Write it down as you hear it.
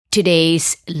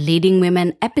Today's Leading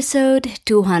Women episode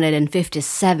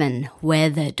 257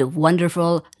 with the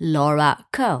wonderful Laura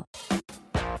Ko.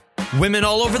 Women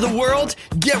all over the world,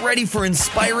 get ready for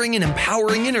inspiring and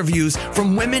empowering interviews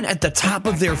from women at the top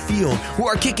of their field who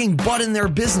are kicking butt in their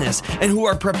business and who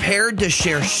are prepared to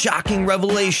share shocking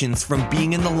revelations from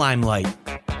being in the limelight.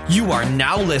 You are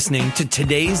now listening to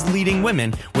Today's Leading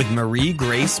Women with Marie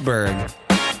Grace Berg.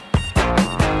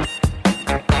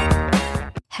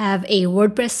 Have a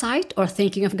WordPress site or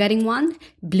thinking of getting one?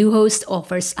 Bluehost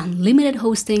offers unlimited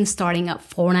hosting starting at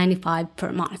 $4.95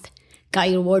 per month. Got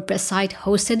your WordPress site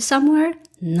hosted somewhere?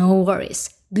 No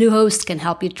worries. Bluehost can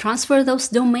help you transfer those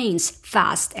domains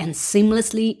fast and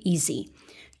seamlessly easy.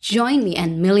 Join me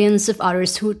and millions of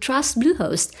others who trust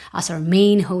Bluehost as our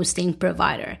main hosting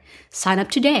provider. Sign up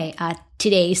today at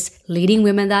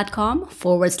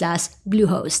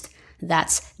todaysleadingwomen.com/Bluehost.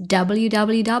 That's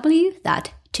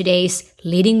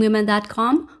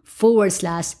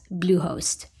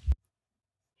www.todaysleadingwomen.com/Bluehost.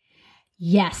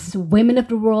 Yes, women of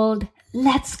the world,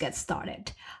 let's get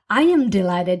started. I am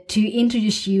delighted to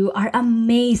introduce you our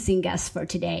amazing guest for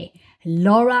today,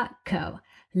 Laura Ko.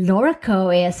 Laura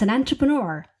Ko is an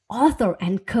entrepreneur, author,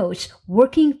 and coach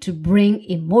working to bring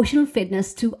emotional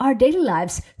fitness to our daily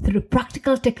lives through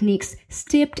practical techniques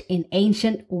steeped in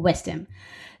ancient wisdom.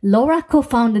 Laura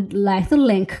co-founded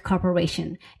LythoLink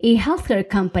Corporation, a healthcare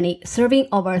company serving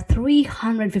over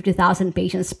 350,000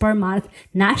 patients per month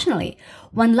nationally.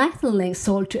 When LythoLink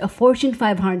sold to a Fortune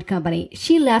 500 company,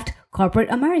 she left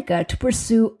corporate America to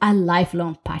pursue a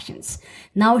lifelong passion.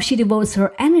 Now she devotes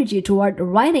her energy toward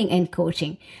writing and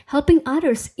coaching, helping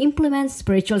others implement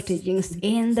spiritual teachings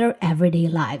in their everyday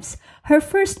lives. Her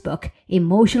first book,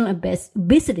 Emotional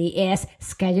Obesity, is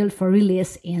scheduled for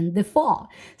release in the fall.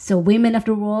 So women of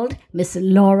the world, Miss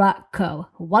Laura Ko,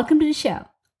 welcome to the show.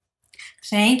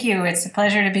 Thank you. It's a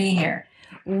pleasure to be here.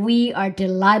 We are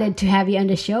delighted to have you on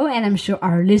the show, and I'm sure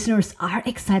our listeners are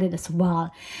excited as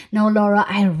well. Now, Laura,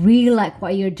 I really like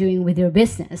what you're doing with your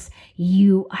business.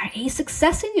 You are a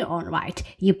success in your own right.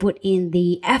 You put in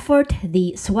the effort,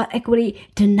 the sweat equity,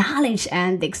 the knowledge,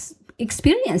 and the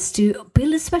experience to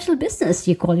build a special business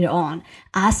you call your own.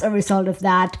 As a result of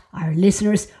that, our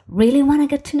listeners really want to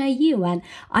get to know you, and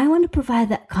I want to provide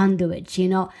that conduit,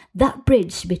 that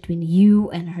bridge between you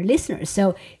and our listeners.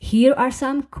 So here are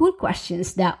some cool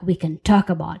questions that we can talk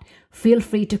about. Feel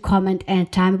free to comment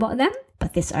anytime about them,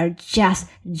 but these are just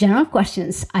general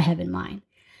questions I have in mind.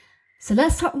 So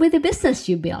let's start with the business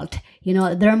you built.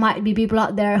 There might be people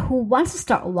out there who want to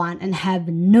start one and have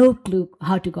no clue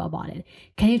how to go about it.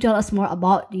 Can you tell us more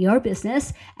about your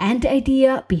business and the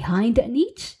idea behind that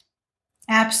niche?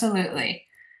 Absolutely.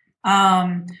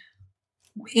 In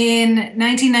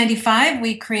 1995,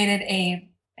 we created a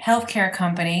healthcare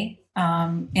company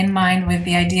in mind with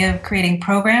the idea of creating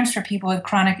programs for people with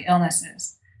chronic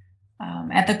illnesses.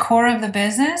 At the core of the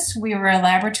business, we were a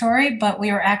laboratory, but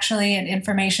we were actually an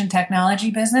information technology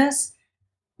business,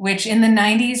 which in the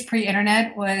 90s,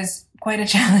 pre-internet, was quite a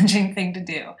challenging thing to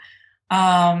do.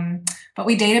 But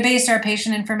we databased our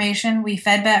patient information. We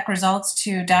fed back results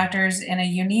to doctors in a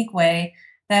unique way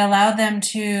that allowed them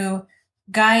to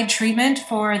guide treatment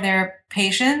for their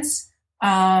patients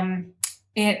based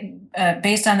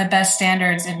on the best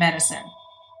standards in medicine.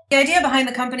 The idea behind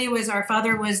the company was our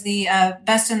father was the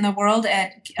best in the world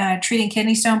at treating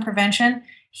kidney stone prevention.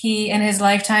 He, in his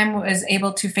lifetime, was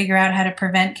able to figure out how to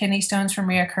prevent kidney stones from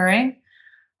reoccurring.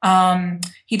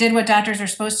 He did what doctors are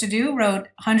supposed to do, wrote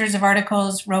hundreds of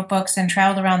articles, wrote books, and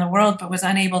traveled around the world, but was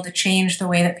unable to change the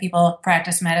way that people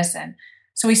practice medicine.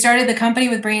 So we started the company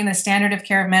with bringing the standard of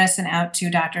care of medicine out to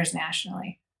doctors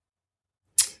nationally.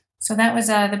 So that was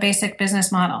the basic business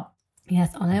model.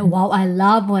 Yes. Wow. I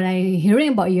love what I'm hearing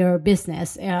about your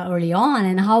business early on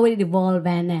and how it evolved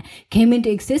and came into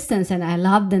existence. And I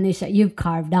love the niche that you've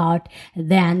carved out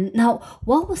then. Now,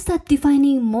 what was that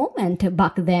defining moment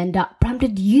back then that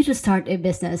prompted you to start a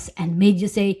business and made you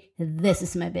say, this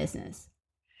is my business?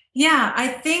 Yeah, I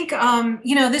think,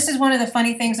 this is one of the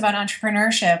funny things about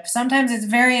entrepreneurship. Sometimes it's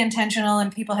very intentional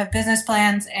and people have business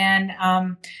plans and,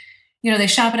 they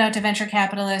shop it out to venture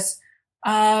capitalists.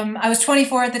 I was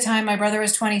 24 at the time. My brother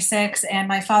was 26 and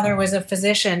my father was a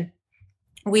physician.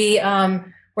 We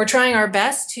were trying our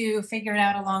best to figure it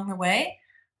out along the way.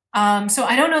 So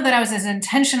I don't know that I was as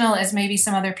intentional as maybe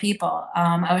some other people.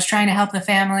 I was trying to help the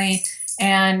family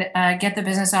and get the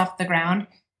business off the ground.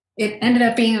 It ended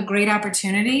up being a great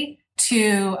opportunity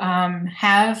to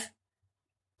have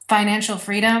financial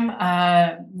freedom,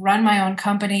 run my own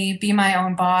company, be my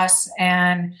own boss,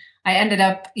 and I ended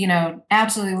up,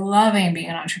 absolutely loving being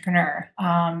an entrepreneur.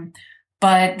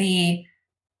 But the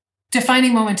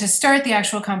defining moment to start the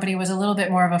actual company was a little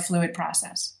bit more of a fluid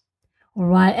process. All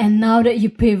right, and now that you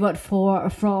pivot for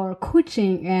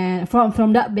coaching and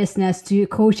from that business to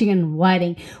coaching and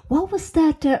writing, what was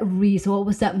that reason? What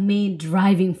was that main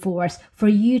driving force for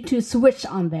you to switch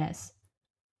on this?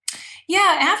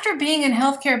 Yeah, after being in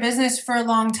healthcare business for a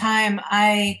long time,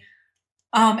 I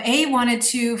wanted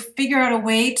to figure out a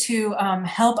way to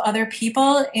help other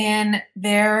people in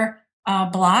their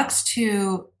blocks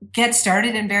to get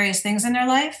started in various things in their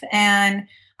life. And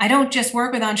I don't just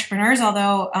work with entrepreneurs,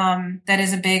 although that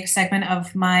is a big segment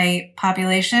of my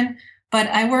population, but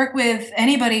I work with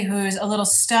anybody who's a little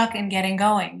stuck in getting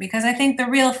going, because I think the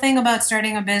real thing about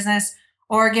starting a business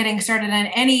or getting started in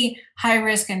any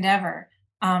high-risk endeavor,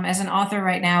 as an author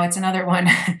right now, it's another one,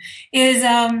 is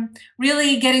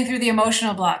really getting through the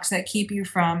emotional blocks that keep you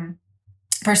from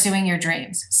pursuing your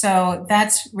dreams. So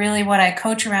that's really what I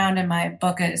coach around and my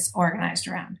book is organized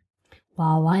around.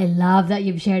 Wow, I love that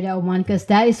you've shared that one, because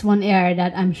that is one area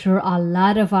that I'm sure a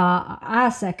lot of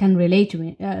us can relate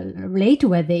to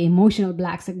with the emotional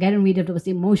blocks, getting rid of those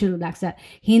emotional blocks that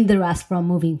hinder us from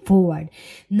moving forward.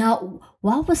 Now,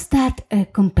 what was that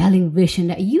compelling vision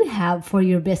that you have for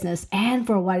your business and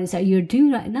for what it is that you're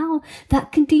doing right now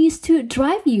that continues to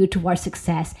drive you towards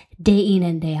success day in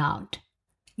and day out?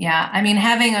 Yeah, I mean,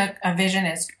 having a vision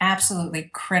is absolutely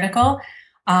critical.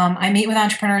 I meet with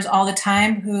entrepreneurs all the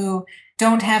time who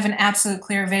don't have an absolute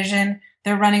clear vision.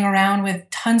 They're running around with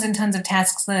tons and tons of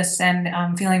task lists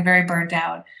and feeling very burnt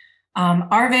out.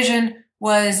 Our vision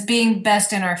was being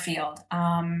best in our field.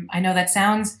 I know that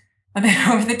sounds a bit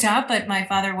over the top, but my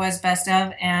father was best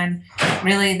of, and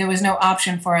really there was no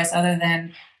option for us other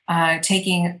than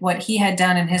taking what he had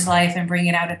done in his life and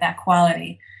bringing it out at that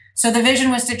quality. So the vision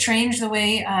was to change the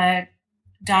way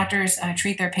doctors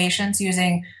treat their patients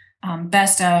using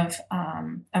best of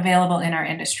available in our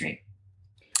industry.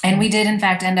 And we did, in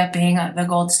fact, end up being the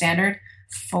gold standard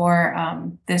for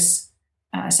this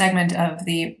segment of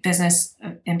the business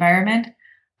environment.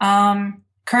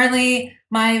 Currently,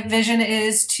 my vision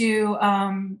is to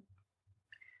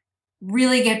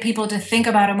really get people to think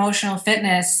about emotional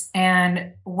fitness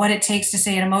and what it takes to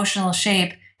stay in emotional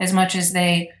shape as much as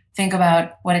they think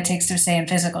about what it takes to stay in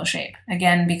physical shape.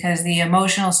 Again, because the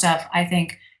emotional stuff, I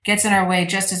think, gets in our way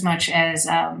just as much as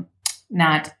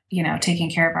not,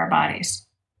 taking care of our bodies.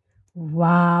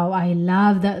 Wow, I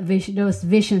love that those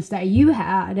visions that you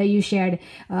had, that you shared,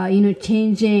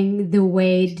 changing the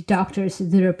way the doctors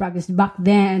do their practice back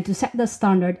then to set the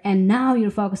standard. And now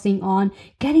you're focusing on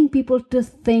getting people to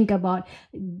think about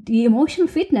the emotional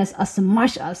fitness as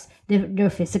much as their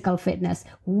physical fitness.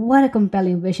 What a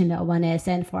compelling vision that one is.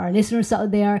 And for our listeners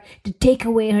out there, the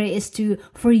takeaway here is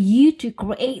for you to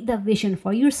create the vision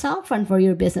for yourself and for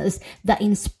your business that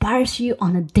inspires you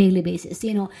on a daily basis.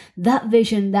 That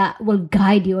vision that will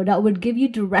guide you, or that will give you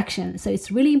direction. So it's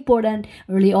really important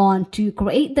early on to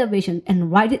create the vision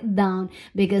and write it down,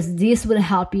 because this will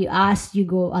help you as you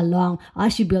go along,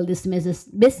 as you build this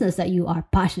business that you are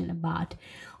passionate about.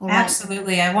 All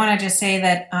Absolutely. Right. I want to just say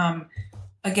that,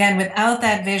 again, without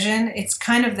that vision, it's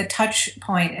kind of the touch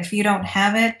point. If you don't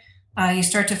have it, you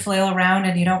start to flail around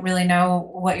and you don't really know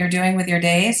what you're doing with your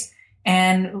days.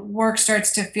 And work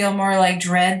starts to feel more like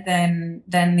dread than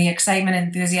the excitement and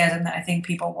enthusiasm that I think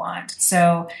people want.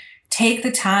 So take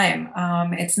the time.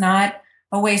 It's not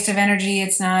a waste of energy.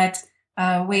 It's not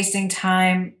wasting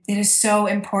time. It is so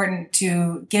important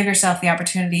to give yourself the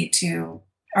opportunity to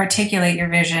articulate your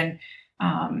vision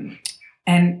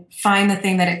and find the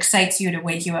thing that excites you to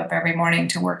wake you up every morning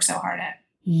to work so hard at.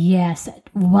 Yes,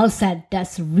 well said.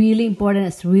 That's really important.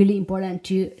 It's really important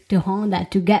to hone that,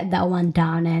 to get that one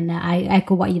down. And I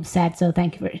echo what you've said. So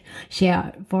thank you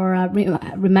for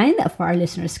reminding that for our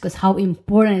listeners, because how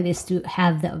important it is to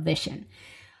have that vision.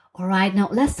 All right, now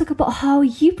let's talk about how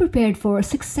you prepared for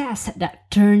success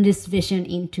that turned this vision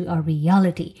into a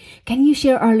reality. Can you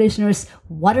share our listeners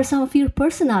what are some of your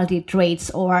personality traits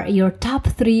or your top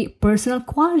 3 personal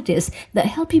qualities that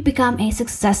help you become a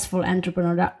successful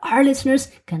entrepreneur that our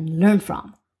listeners can learn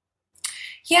from?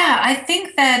 Yeah, I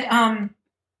think that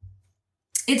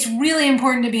it's really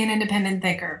important to be an independent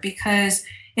thinker, because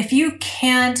if you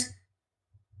can't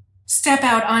step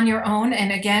out on your own,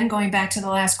 and again, going back to the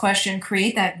last question,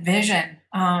 create that vision.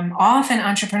 Often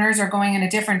entrepreneurs are going in a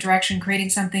different direction, creating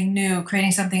something new,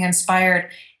 creating something inspired,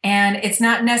 and it's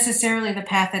not necessarily the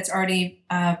path that's already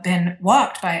been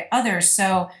walked by others.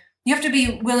 So you have to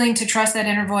be willing to trust that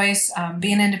inner voice,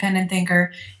 be an independent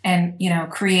thinker, and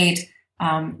create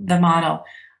the model.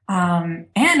 And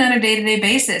on a day-to-day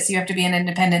basis, you have to be an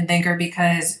independent thinker,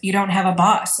 because you don't have a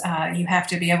boss. You have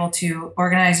to be able to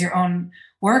organize your own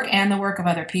work and the work of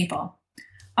other people.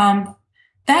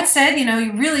 That said,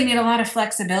 you really need a lot of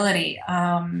flexibility.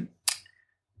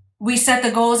 We set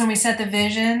the goals and we set the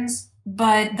visions,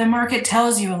 but the market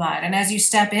tells you a lot. And as you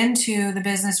step into the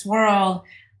business world,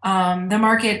 the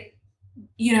market,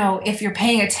 if you're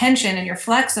paying attention and you're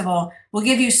flexible, will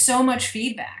give you so much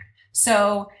feedback.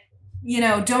 So,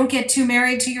 don't get too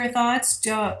married to your thoughts.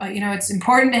 It's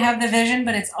important to have the vision,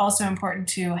 but it's also important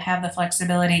to have the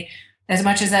flexibility. As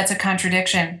much as that's a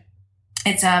contradiction,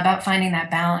 it's about finding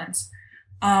that balance.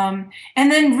 And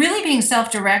then really being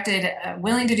self-directed,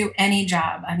 willing to do any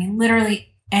job. I mean,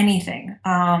 literally anything.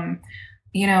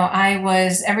 I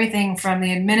was everything from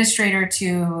the administrator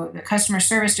to the customer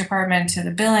service department to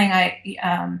the billing.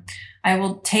 I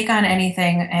will take on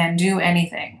anything and do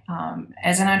anything.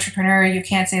 As an entrepreneur, you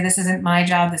can't say, this isn't my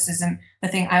job, this isn't the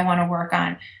thing I want to work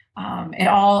on. It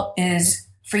all is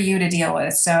for you to deal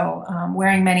with. So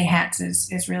wearing many hats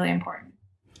is really important.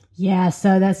 Yeah,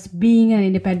 so that's being an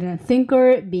independent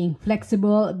thinker, being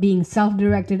flexible, being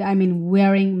self-directed. I mean,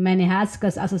 wearing many hats,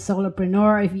 because as a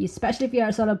solopreneur, especially if you're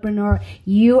a solopreneur,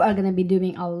 you are going to be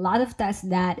doing a lot of tasks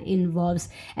that involves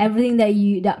everything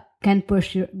that can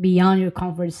push you beyond your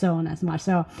comfort zone as much.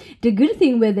 So the good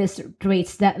thing with these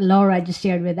traits that Laura just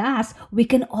shared with us, we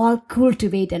can all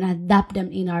cultivate and adapt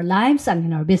them in our lives and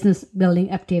in our business building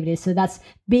activities. So that's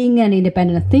being an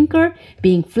independent thinker,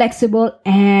 being flexible,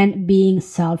 and being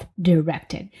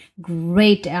self-directed.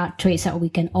 Great traits that we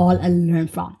can all learn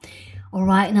from. All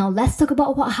right, now let's talk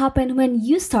about what happened when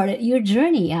you started your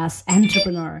journey as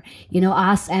entrepreneur.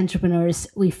 As entrepreneurs,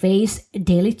 we face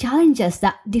daily challenges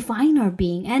that define our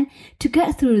being, and to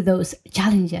get through those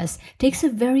challenges takes a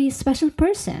very special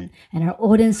person, and our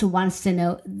audience wants to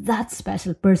know that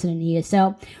special person in you.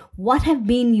 So what have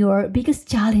been your biggest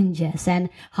challenges, and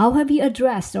how have you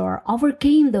addressed or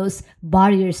overcame those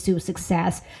barriers to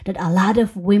success that a lot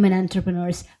of women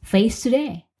entrepreneurs face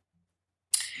today?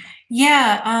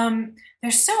 Yeah,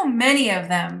 there's so many of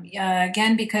them,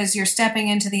 again, because you're stepping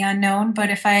into the unknown. But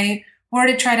if I were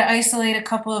to try to isolate a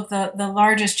couple of the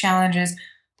largest challenges,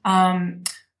 one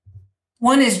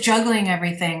is juggling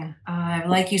everything.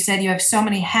 Like you said, you have so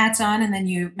many hats on, and then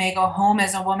you may go home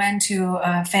as a woman to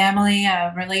a family,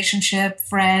 a relationship,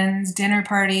 friends, dinner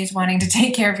parties, wanting to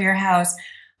take care of your house.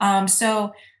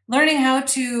 So learning how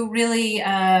to really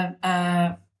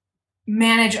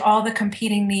manage all the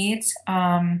competing needs.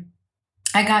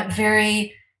 I got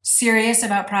very serious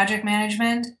about project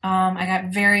management. I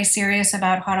got very serious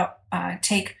about how to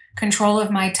take control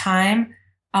of my time.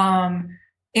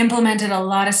 Implemented a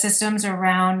lot of systems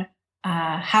around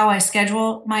how I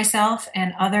schedule myself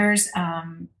and others.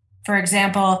 For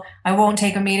example, I won't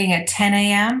take a meeting at 10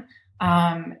 a.m.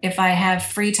 If I have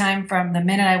free time from the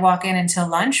minute I walk in until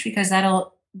lunch, because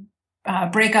that'll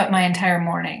break up my entire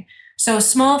morning. So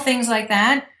small things like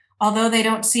that, although they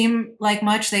don't seem like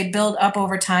much, they build up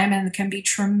over time and can be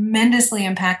tremendously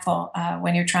impactful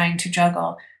when you're trying to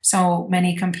juggle so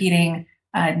many competing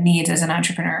needs as an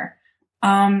entrepreneur.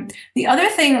 The other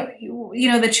thing,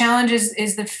 the challenge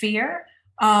is the fear.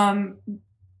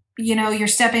 You're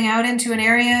stepping out into an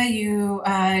area,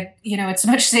 it's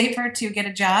much safer to get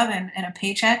a job and a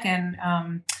paycheck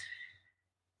and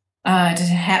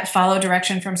to follow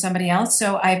direction from somebody else.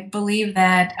 So I believe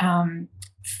that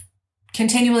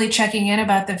continually checking in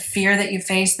about the fear that you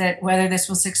face, that whether this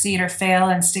will succeed or fail,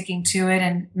 and sticking to it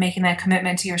and making that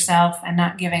commitment to yourself and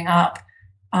not giving up,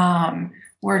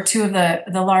 were two of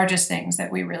the largest things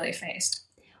that we really faced.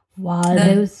 Wow,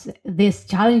 these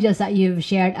challenges that you've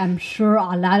shared, I'm sure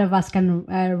a lot of us can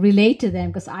relate to them,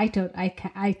 because I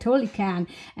totally can.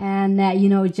 And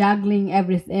juggling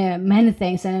many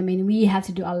things, and I mean, we have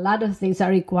to do a lot of things that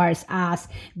requires us,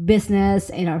 business,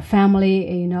 in our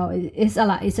family. It's a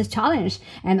lot. It's a challenge,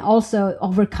 and also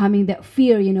overcoming that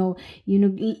fear.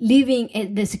 Living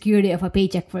in the security of a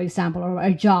paycheck, for example, or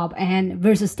a job, and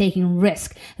versus taking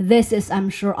risk. This is, I'm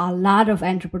sure, a lot of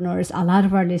entrepreneurs, a lot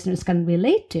of our listeners can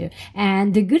relate to.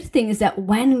 And the good thing is that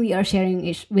when we are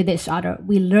sharing with each other,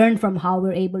 we learn from how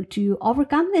we're able to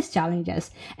overcome these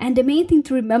challenges. And the main thing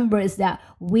to remember is that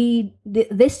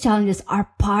these challenges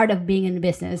are part of being in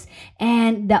business,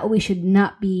 and that you should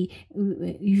not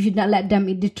let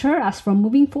them deter us from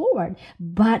moving forward,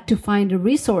 but to find the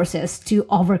resources to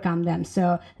overcome them.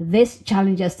 So these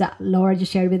challenges that Laura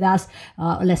just shared with us,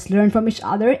 let's learn from each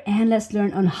other, and let's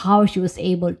learn on how she was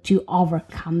able to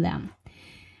overcome them.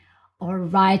 All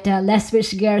right, let's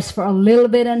switch gears for a little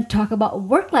bit and talk about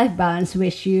work-life balance,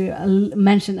 which you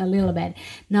mentioned a little bit.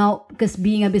 Now, because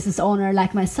being a business owner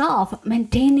like myself,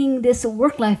 maintaining this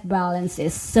work-life balance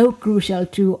is so crucial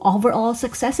to overall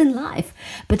success in life.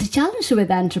 But the challenge with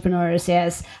entrepreneurs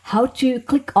is how to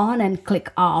click on and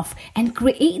click off and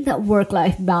create that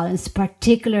work-life balance,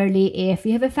 particularly if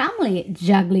you have a family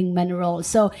juggling many roles.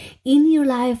 So in your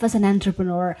life as an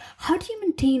entrepreneur, how do you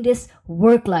maintain this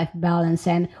work-life balance,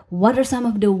 and what are some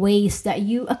of the ways that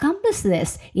you accomplish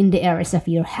this in the areas of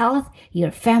your health,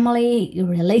 your family, your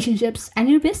relationships, and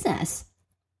your business?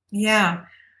 Yeah.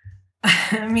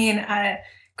 I mean,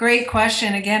 great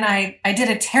question. Again, I did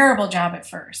a terrible job at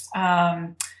first.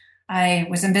 I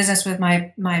was in business with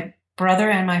my brother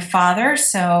and my father,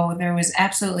 so there was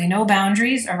absolutely no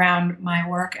boundaries around my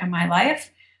work and my life.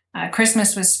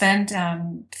 Christmas was spent,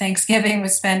 Thanksgiving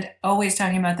was spent always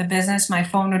talking about the business. My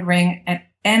phone would ring at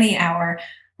any hour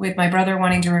with my brother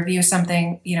wanting to review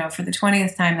something, for the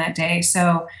 20th time that day.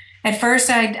 So at first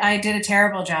I did a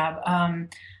terrible job.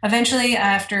 Eventually,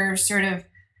 after sort of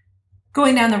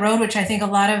going down the road, which I think a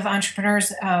lot of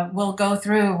entrepreneurs will go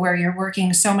through, where you're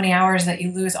working so many hours that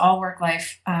you lose all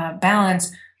work-life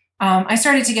balance, I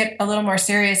started to get a little more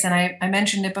serious, and I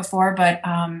mentioned it before, but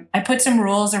I put some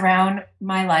rules around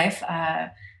my life.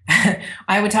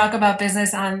 I would talk about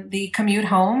business on the commute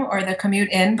home or the commute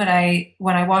in, but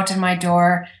when I walked in my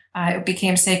door, it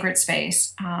became sacred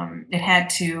space. It had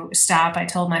to stop. I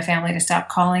told my family to stop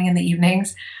calling in the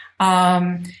evenings.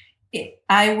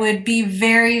 I would be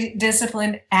very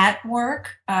disciplined at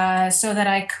work so that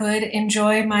I could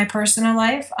enjoy my personal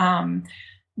life.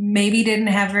 Maybe didn't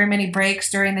have very many breaks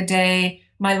during the day.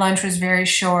 My lunch was very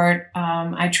short.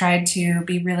 I tried to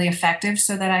be really effective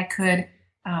so that I could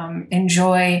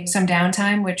enjoy some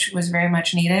downtime, which was very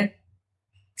much needed.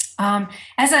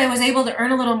 As I was able to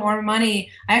earn a little more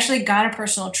money, I actually got a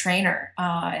personal trainer.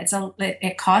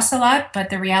 It costs a lot, but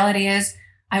the reality is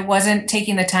I wasn't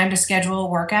taking the time to schedule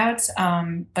workouts,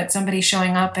 but somebody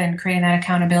showing up and creating that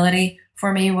accountability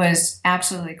for me was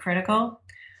absolutely critical.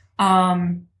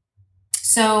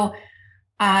 So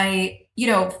I,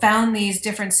 found these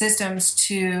different systems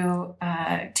to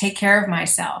take care of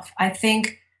myself. I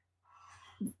think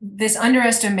this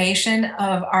underestimation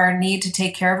of our need to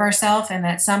take care of ourselves and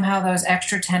that somehow those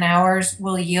extra 10 hours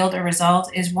will yield a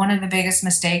result is one of the biggest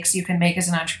mistakes you can make as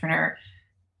an entrepreneur.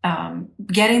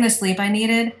 Getting the sleep I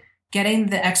needed, getting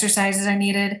the exercises I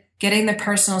needed, getting the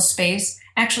personal space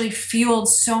actually fueled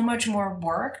so much more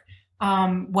work.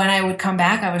 When I would come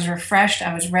back, I was refreshed,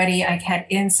 I was ready, I had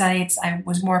insights, I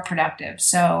was more productive.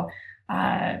 So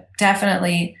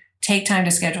definitely take time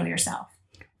to schedule yourself.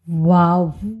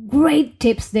 Wow, great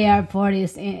tips there for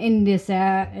this in this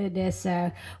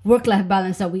work-life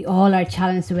balance that we all are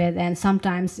challenged with, and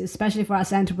sometimes, especially for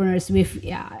us entrepreneurs,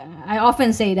 I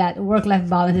often say that work-life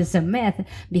balance is a myth,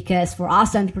 because for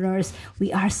us entrepreneurs,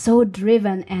 we are so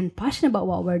driven and passionate about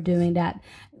what we're doing that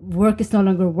work is no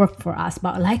longer work for us.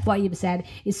 But like what you've said,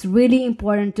 it's really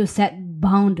important to set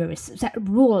boundaries, set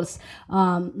rules.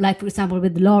 Like for example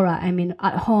with Laura, I mean,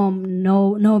 at home,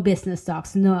 no business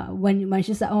talks. No, when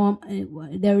she's at home,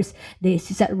 she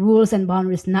set rules and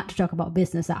boundaries not to talk about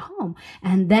business at home.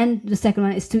 And then the second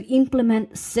one is to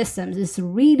implement systems. It's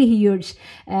really huge,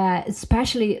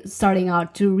 especially starting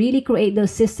out, to really create those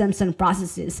systems and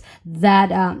processes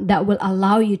that will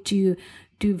allow you to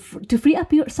free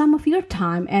up some of your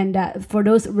time, and for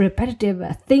those repetitive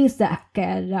things that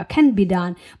can be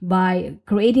done by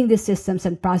creating these systems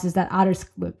and processes that others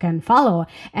can follow.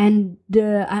 And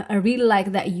I really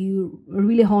like that you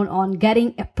really hone on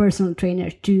getting a personal trainer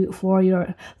for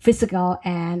your physical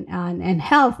and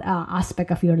health aspect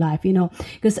of your life,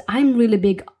 because I'm really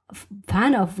big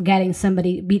fan of getting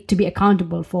somebody to be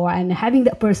accountable for, and having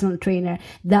that personal trainer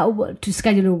to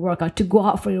schedule your workout, to go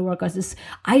out for your workouts.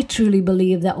 I truly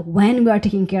believe that when we are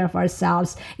taking care of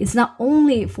ourselves, it's not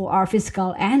only for our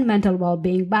physical and mental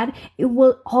well-being, but it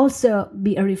will also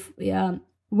be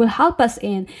will help us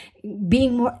in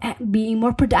being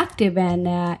more productive and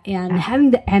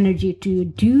having the energy to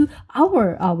do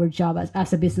our job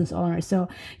as a business owner. So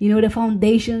the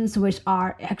foundations, which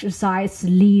are exercise,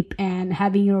 sleep, and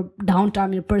having your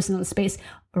downtime, your personal space,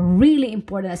 are really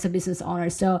important as a business owner.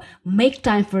 So make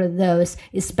time for those,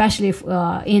 especially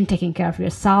in taking care of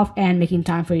yourself and making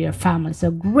time for your family.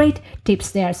 So great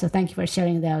tips there. So thank you for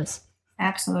sharing those.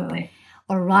 Absolutely.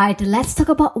 All right, let's talk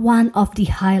about one of the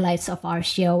highlights of our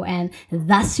show, and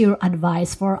that's your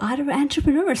advice for other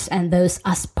entrepreneurs and those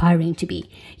aspiring to be.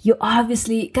 You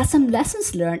obviously got some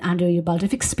lessons learned under your belt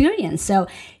of experience. So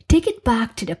take it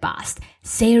back to the past.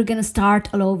 Say you're going to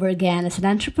start all over again as an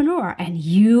entrepreneur and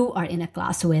you are in a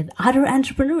class with other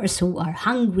entrepreneurs who are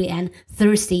hungry and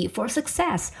thirsty for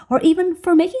success or even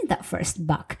for making that first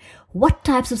buck. What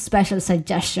types of special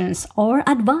suggestions or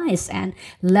advice and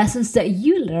lessons that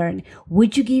you learned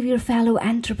would you give your fellow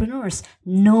entrepreneurs,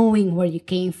 knowing where you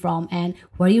came from and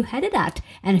where you headed at?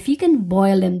 And if you can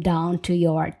boil them down to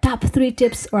your top 3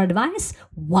 tips or advice,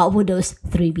 what would those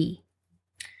 3 be?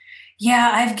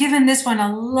 Yeah, I've given this one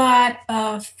a lot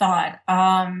of thought.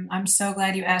 I'm so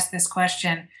glad you asked this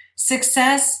question.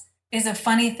 Success is a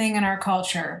funny thing in our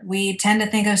culture. We tend to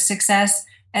think of success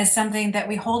as something that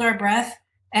we hold our breath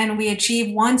and we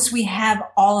achieve once we have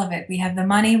all of it. We have the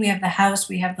money, we have the house,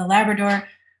 we have the Labrador,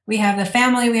 we have the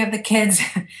family, we have the kids,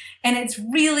 and it's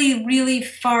really, really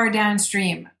far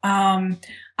downstream.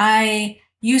 I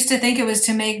used to think it was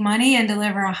to make money and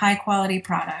deliver a high quality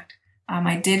product.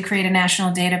 I did create a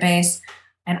national database,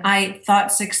 and I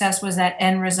thought success was that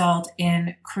end result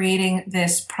in creating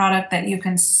this product that you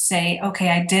can say, okay,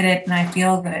 I did it and I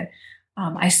feel good.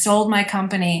 I sold my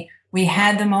company. We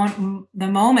had the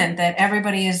moment that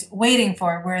everybody is waiting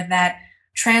for, where that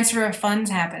transfer of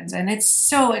funds happens. And it's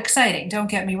so exciting.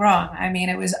 Don't get me wrong. I mean,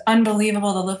 it was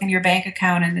unbelievable to look in your bank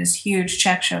account and this huge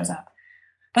check shows up.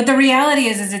 But the reality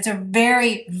is it's a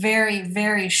very, very,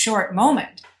 very short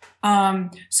moment.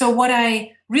 So what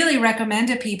I really recommend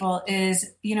to people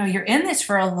is, you're in this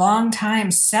for a long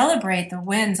time. Celebrate the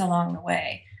wins along the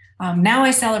way. Now I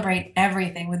celebrate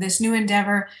everything. With this new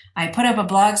endeavor, I put up a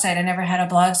blog site. I never had a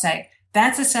blog site.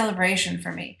 That's a celebration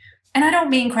for me. And I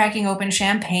don't mean cracking open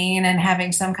champagne and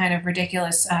having some kind of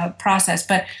ridiculous process,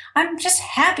 but I'm just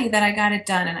happy that I got it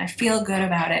done and I feel good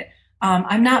about it.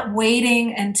 I'm not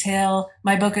waiting until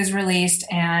my book is released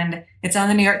and it's on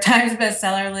the New York Times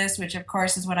bestseller list, which of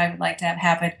course is what I would like to have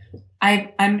happen.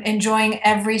 I'm enjoying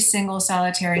every single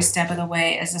solitary step of the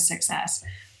way as a success.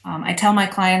 I tell my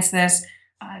clients this,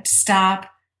 stop,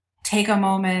 take a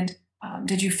moment.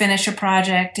 Did you finish a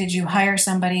project? Did you hire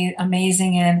somebody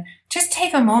amazing? And just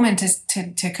take a moment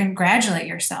to congratulate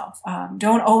yourself.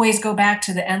 Don't always go back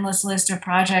to the endless list of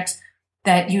projects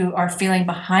that you are feeling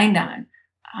behind on.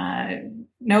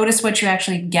 Notice what you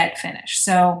actually get finished.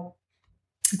 So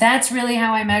that's really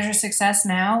how I measure success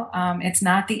now. It's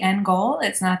not the end goal.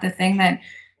 It's not the thing that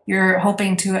you're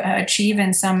hoping to achieve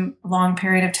in some long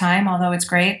period of time, although it's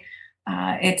great.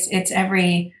 It's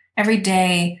every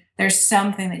day there's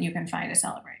something that you can find to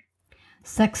celebrate.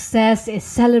 Success is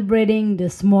celebrating the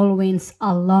small wins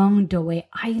along the way.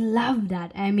 I love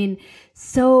that. I mean,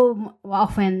 so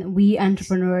often we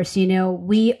entrepreneurs, we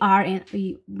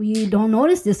don't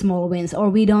notice the small wins or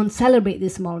we don't celebrate the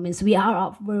small wins. We're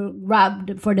up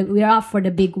for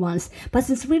the big ones. But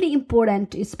it's really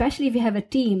important, especially if you have a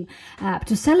team,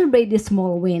 to celebrate the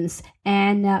small wins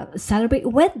and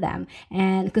celebrate with them,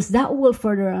 and because that will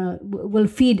further will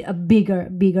feed a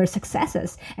bigger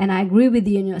successes. And I agree with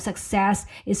you. Success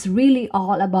is really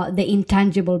all about the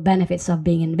intangible benefits of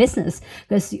being in business,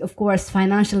 because of course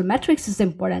financial metrics is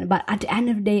important, but at the end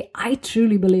of the day, I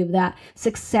truly believe that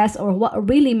success, or what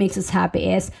really makes us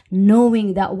happy, is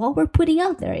knowing that what we're putting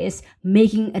out there is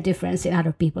making a difference in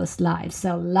other people's lives.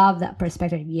 So love that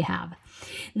perspective you have.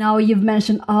 Now, you've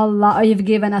mentioned a lot, or you've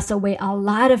given us away a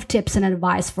lot of tips and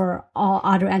advice for all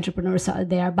other entrepreneurs out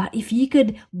there. But if you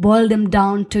could boil them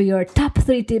down to your top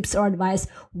 3 tips or advice,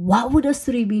 what would those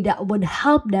 3 be that would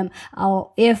help them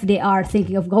if they are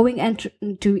thinking of going into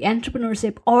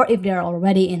entrepreneurship, or if they're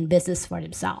already in business for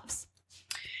themselves?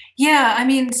 Yeah, I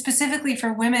mean, specifically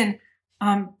for women,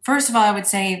 first of all, I would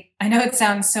say, I know it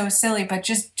sounds so silly, but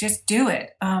just do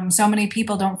it. So many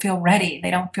people don't feel ready.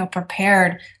 They don't feel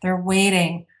prepared. They're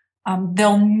waiting.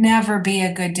 There'll never be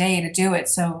a good day to do it.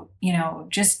 So,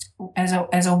 just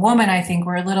as a woman, I think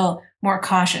we're a little more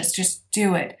cautious. Just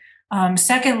do it.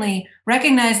 Secondly,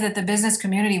 recognize that the business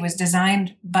community was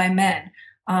designed by men.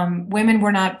 Women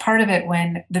were not part of it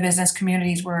when the business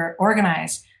communities were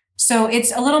organized. So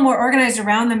it's a little more organized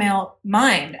around the male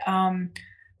mind.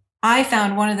 I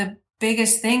found one of the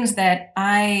biggest things that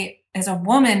I, as a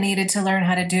woman, needed to learn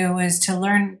how to do is to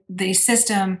learn the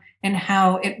system and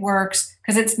how it works,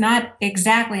 because it's not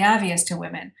exactly obvious to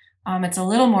women. It's a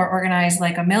little more organized,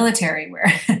 like a military,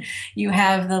 where you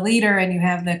have the leader and you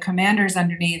have the commanders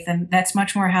underneath, and that's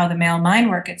much more how the male mind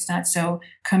works. It's not so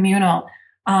communal,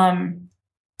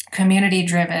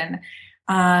 community-driven.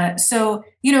 So,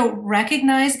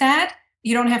 recognize that.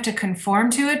 You don't have to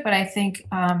conform to it, but I think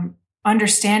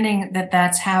understanding that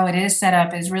that's how it is set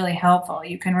up is really helpful.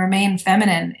 You can remain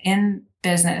feminine in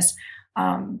business,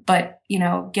 but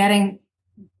getting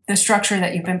the structure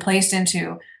that you've been placed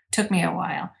into took me a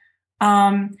while.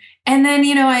 And then,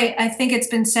 I think it's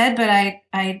been said, but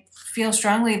I feel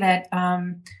strongly that,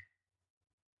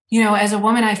 as a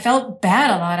woman, I felt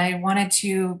bad a lot. I wanted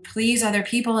to please other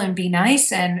people and be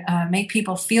nice and make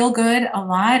people feel good a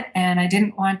lot. And I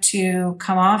didn't want to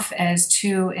come off as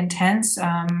too intense.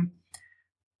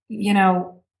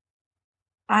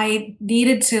 I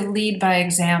needed to lead by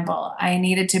example. I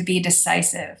needed to be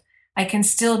decisive. I can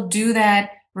still do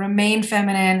that, remain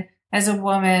feminine as a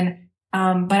woman,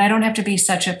 but I don't have to be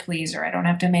such a pleaser. I don't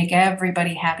have to make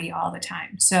everybody happy all the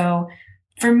time. So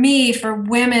for me, for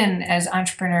women as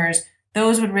entrepreneurs,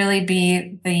 those would really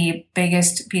be the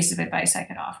biggest piece of advice I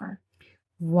could offer.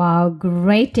 Wow,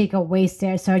 great takeaways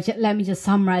there. So let me just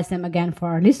summarize them again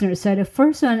for our listeners. So the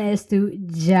first one is to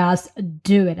just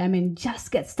do it. I mean,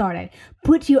 just get started.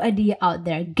 Put your idea out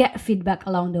there, get feedback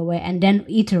along the way, and then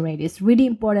iterate. It's really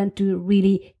important to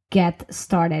really get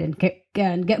started and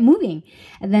get moving.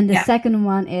 And then the second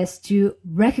one is to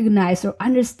recognize or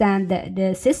understand that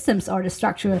the systems or the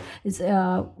structure is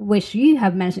which you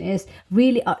have mentioned is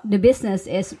really the business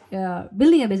is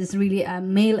building a business is really a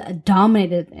male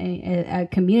dominated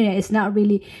community. It's not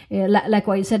really like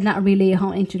what you said, not really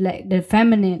into like the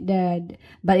feminine,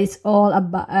 but it's all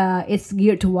about it's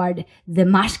geared toward the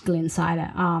masculine side,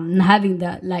 having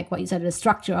the, like what you said, the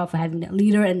structure of having the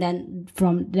leader and then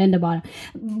the bottom.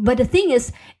 But the thing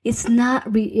is, it's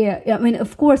not really, I mean,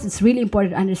 of course, it's really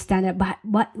important to understand that,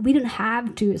 but we don't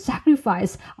have to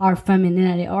sacrifice our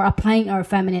femininity or applying our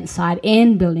feminine side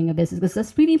in building a business, because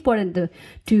that's really important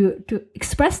to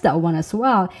express that one as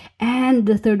well. And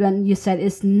the third one you said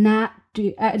is not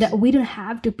that we don't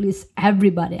have to please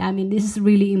everybody. I mean, this is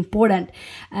really important,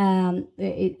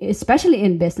 especially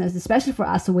in business, especially for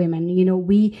us women.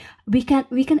 We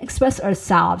can express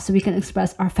ourselves, we can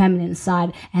express our feminine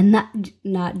side, and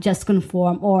not just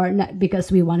conform or not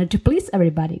because we wanted to please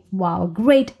everybody. Wow,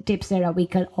 great tips there that we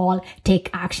can all take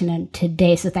action on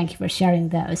today. So thank you for sharing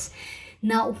those.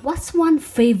 Now, what's one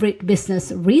favorite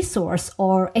business resource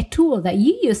or a tool that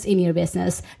you use in your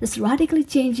business that's radically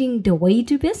changing the way you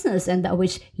do business and that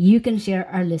which you can share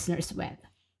our listeners with?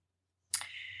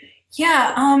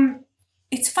 Yeah,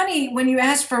 it's funny when you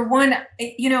ask for one,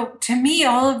 to me,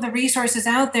 all of the resources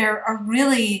out there are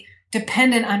really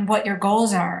dependent on what your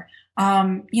goals are.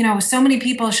 So many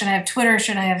people, should I have Twitter?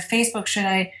 Should I have Facebook? Should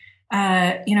I,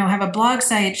 have a blog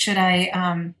site? Should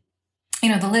I,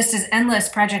 the list is endless,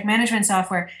 project management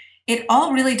software. It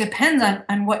all really depends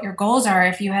on what your goals are.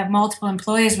 If you have multiple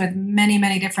employees with many,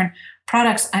 many different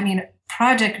products, I mean,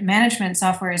 project management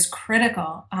software is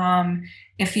critical.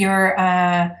 If you're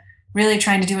really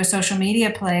trying to do a social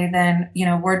media play, then,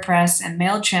 WordPress and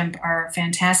MailChimp are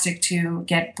fantastic to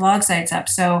get blog sites up.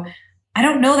 So I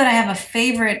don't know that I have a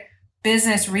favorite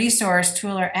business resource,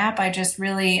 tool, or app. I just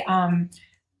really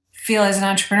feel as an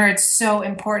entrepreneur, it's so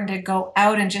important to go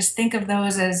out and just think of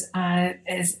those as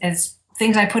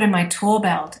things I put in my tool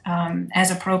belt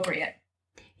as appropriate.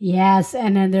 Yes,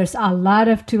 and then there's a lot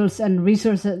of tools and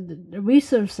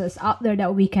resources out there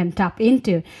that we can tap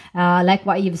into. Like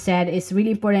what you've said, it's really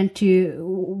important to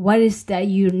what is that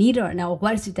you need or know,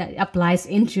 what is it that applies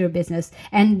into your business,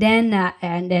 and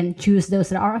then choose those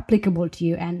that are applicable to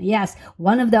you. And yes,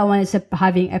 one of the ones is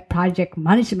having a project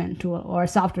management tool or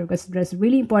software, because that's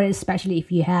really important, especially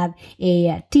if you have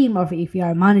a team or if you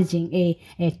are managing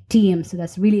a team. So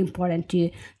that's really important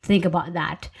to think about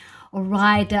that. All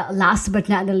right, last but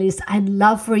not the least, I'd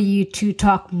love for you to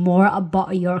talk more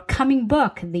about your coming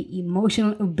book, The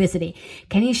Emotional Obesity.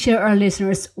 Can you share our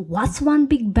listeners what's one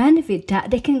big benefit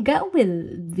that they can get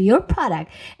with your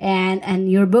product and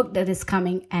your book that is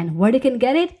coming, and where they can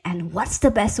get it, and what's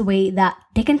the best way that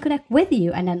they can connect with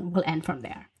you? And then we'll end from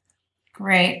there.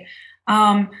 Great.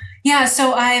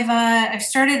 So I've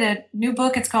started a new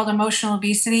book. It's called Emotional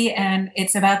Obesity, and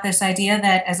it's about this idea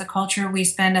that as a culture, we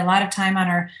spend a lot of time on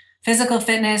our physical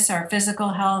fitness, our physical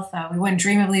health. We wouldn't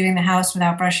dream of leaving the house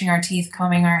without brushing our teeth,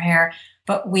 combing our hair,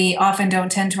 but we often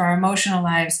don't tend to our emotional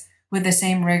lives with the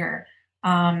same rigor.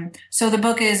 So the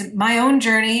book is my own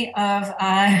journey of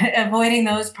avoiding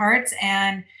those parts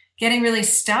and getting really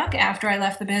stuck after I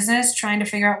left the business, trying to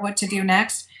figure out what to do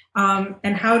next,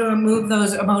 and how to remove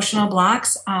those emotional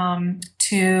blocks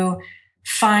to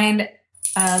find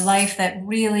a life that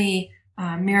really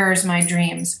mirrors my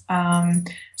dreams.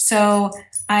 So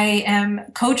I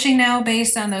am coaching now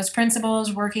based on those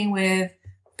principles, working with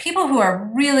people who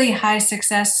are really high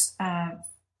success,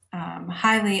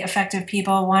 highly effective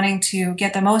people wanting to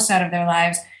get the most out of their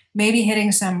lives, maybe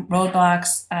hitting some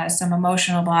roadblocks, some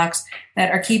emotional blocks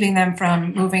that are keeping them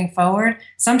from moving forward.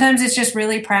 Sometimes it's just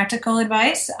really practical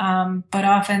advice, but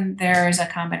often there is a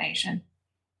combination.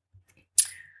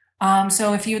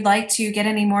 So if you'd like to get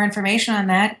any more information on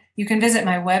that, you can visit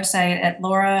my website at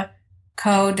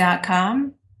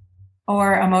lauraco.com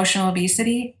or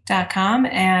emotionalobesity.com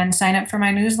and sign up for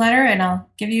my newsletter, and I'll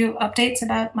give you updates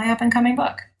about my up-and-coming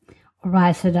book. All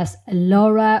right, so that's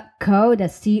lauraco,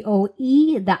 that's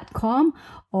COE.com,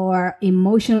 or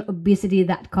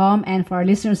emotionalobesity.com. And for our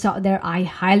listeners out there, I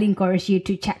highly encourage you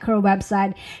to check her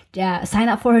website, sign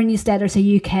up for her newsletter so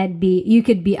you could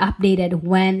be updated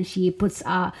when she puts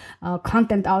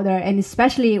content out there, and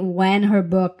especially when her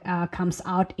book comes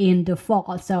out in the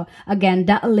fall. So again,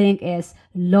 that link is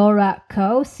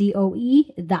lauraco,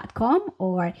 COE.com,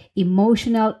 or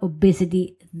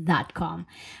emotionalobesity.com.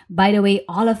 By the way,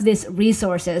 all of these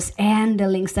resources and the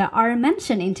links that are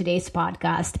mentioned in today's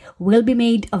podcast will be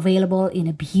made available in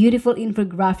a beautiful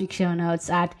infographic show notes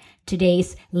at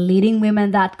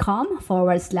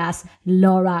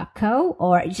todaysleadingwomen.com/Laura Coe,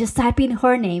 or just type in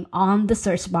her name on the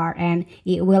search bar and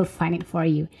it will find it for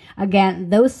you. Again,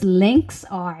 those links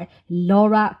are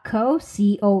lauraco,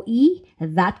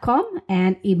 COE.com,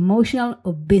 and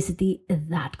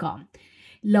emotionalobesity.com.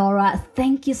 Laura,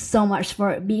 thank you so much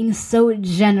for being so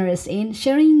generous in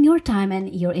sharing your time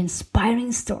and your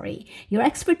inspiring story, your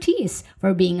expertise,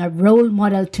 for being a role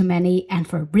model to many, and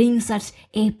for bringing such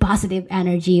a positive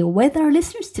energy with our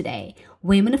listeners today.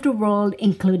 Women of the world,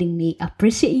 including me,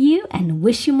 appreciate you and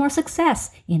wish you more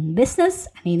success in business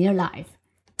and in your life.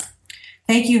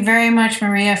 Thank you very much,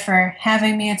 Maria, for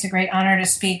having me. It's a great honor to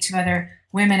speak to other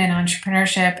women in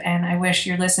entrepreneurship, and I wish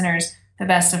your listeners the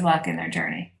best of luck in their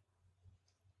journey.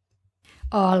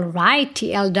 All right,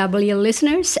 TLW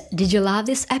listeners, did you love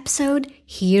this episode?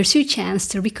 Here's your chance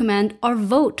to recommend or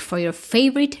vote for your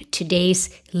favorite Today's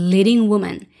Leading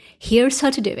Woman. Here's how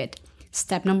to do it.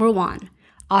 Step number 1.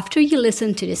 After you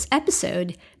listen to this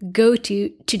episode, go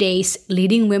to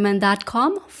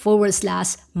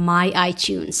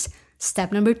todaysleadingwomen.com/my-iTunes.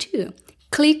 Step number 2.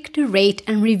 Click the rate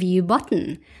and review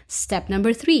button. Step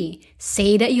number 3.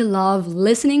 Say that you love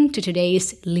listening to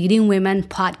Today's Leading Women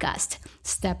podcast.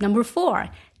 Step number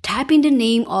 4. Type in the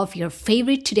name of your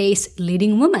favorite Today's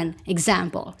Leading Woman.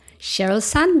 Example, Sheryl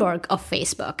Sandberg of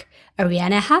Facebook,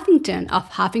 Arianna Huffington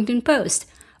of Huffington Post,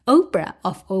 Oprah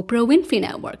of Oprah Winfrey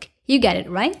Network. You get it,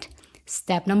 right?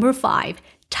 Step number 5.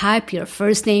 Type your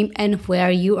first name and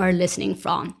where you are listening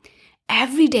from.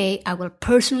 Every day, I will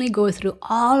personally go through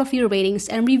all of your ratings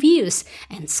and reviews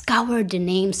and scour the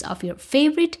names of your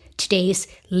favorite Today's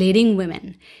Leading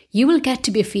Women. You will get to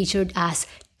be featured as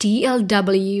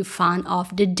TLW Fan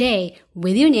of the Day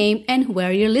with your name and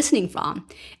where you're listening from.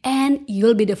 And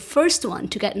you'll be the first one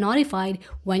to get notified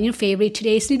when your favorite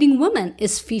Today's Leading Woman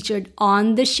is featured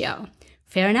on the show.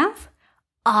 Fair enough?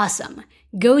 Awesome.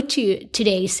 Go to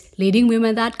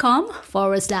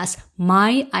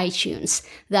todaysleadingwomen.com/my-iTunes.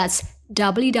 That's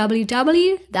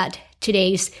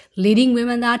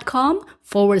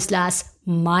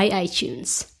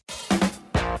www.todaysleadingwomen.com/my-iTunes.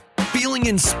 Feeling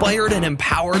inspired and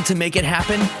empowered to make it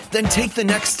happen? Then take the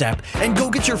next step and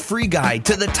go get your free guide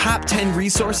to the top 10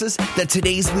 resources that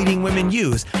today's leading women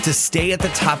use to stay at the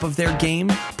top of their game,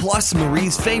 plus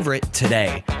Marie's favorite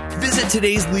today. Visit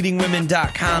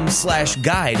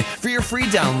todaysleadingwomen.com/guide for your free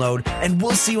download, and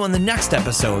we'll see you on the next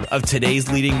episode of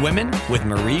Today's Leading Women with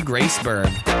Marie Grace Berg.